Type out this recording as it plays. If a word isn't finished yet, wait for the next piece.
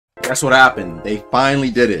guess what happened? They finally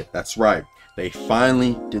did it. That's right. They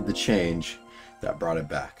finally did the change that brought it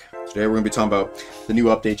back. Today we're going to be talking about the new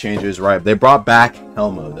update changes, right? They brought back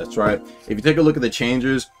Hell Mode. That's right. If you take a look at the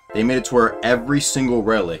changes, they made it to where every single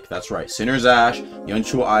relic, that's right, Sinner's Ash,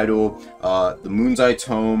 Yunchu Idol, the Moon's Eye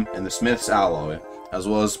Tome, and the Smith's Alloy, as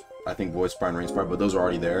well as I think Void Sprite and Rain Sprite, but those are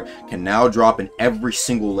already there, can now drop in every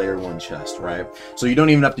single layer 1 chest, right? So you don't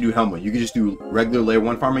even have to do Hell Mode. You can just do regular layer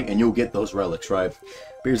 1 farming and you'll get those relics, right?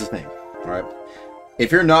 But here's the thing, right?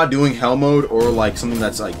 If you're not doing Hell Mode or like something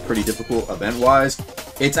that's like pretty difficult event wise,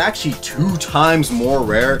 it's actually 2 times more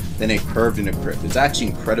rare than a curved and a crypt. It's actually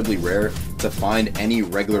incredibly rare to find any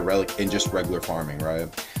regular relic in just regular farming, right?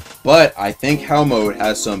 But I think Hell Mode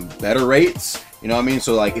has some better rates. You know what I mean?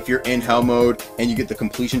 So like if you're in Hell Mode and you get the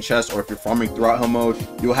completion chest, or if you're farming throughout Hell Mode,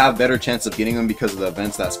 you'll have better chance of getting them because of the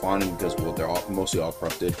events that spawn in, because well, they're mostly all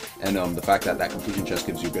corrupted, and the fact that that completion chest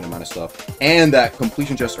gives you a good amount of stuff, and that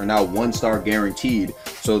completion chests are now 1-star guaranteed,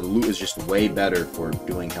 so the loot is just way better for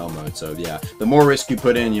doing Hell Mode. So yeah, the more risk you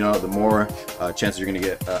put in, you know, the more chances you're gonna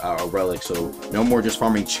get a relic. So no more just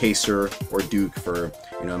farming Chaser or Duke for,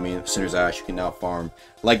 you know what I mean, Sinner's Ash. You can now farm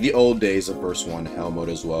like the old days of Burst 1 Hell Mode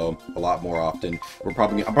as well, a lot more often. I'm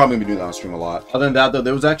probably gonna be doing that on stream a lot. Other than that though,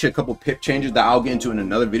 there was actually a couple pip changes that I'll get into in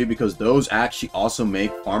another video, because those actually also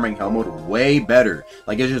make farming Hell Mode way better.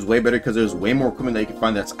 Like it's just way better because there's way more equipment that you can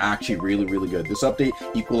find that's actually really good. This update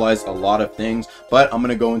equalized a lot of things, but I'm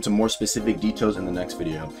gonna go into more specific details in the next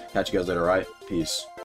video. Catch you guys later, alright? Peace.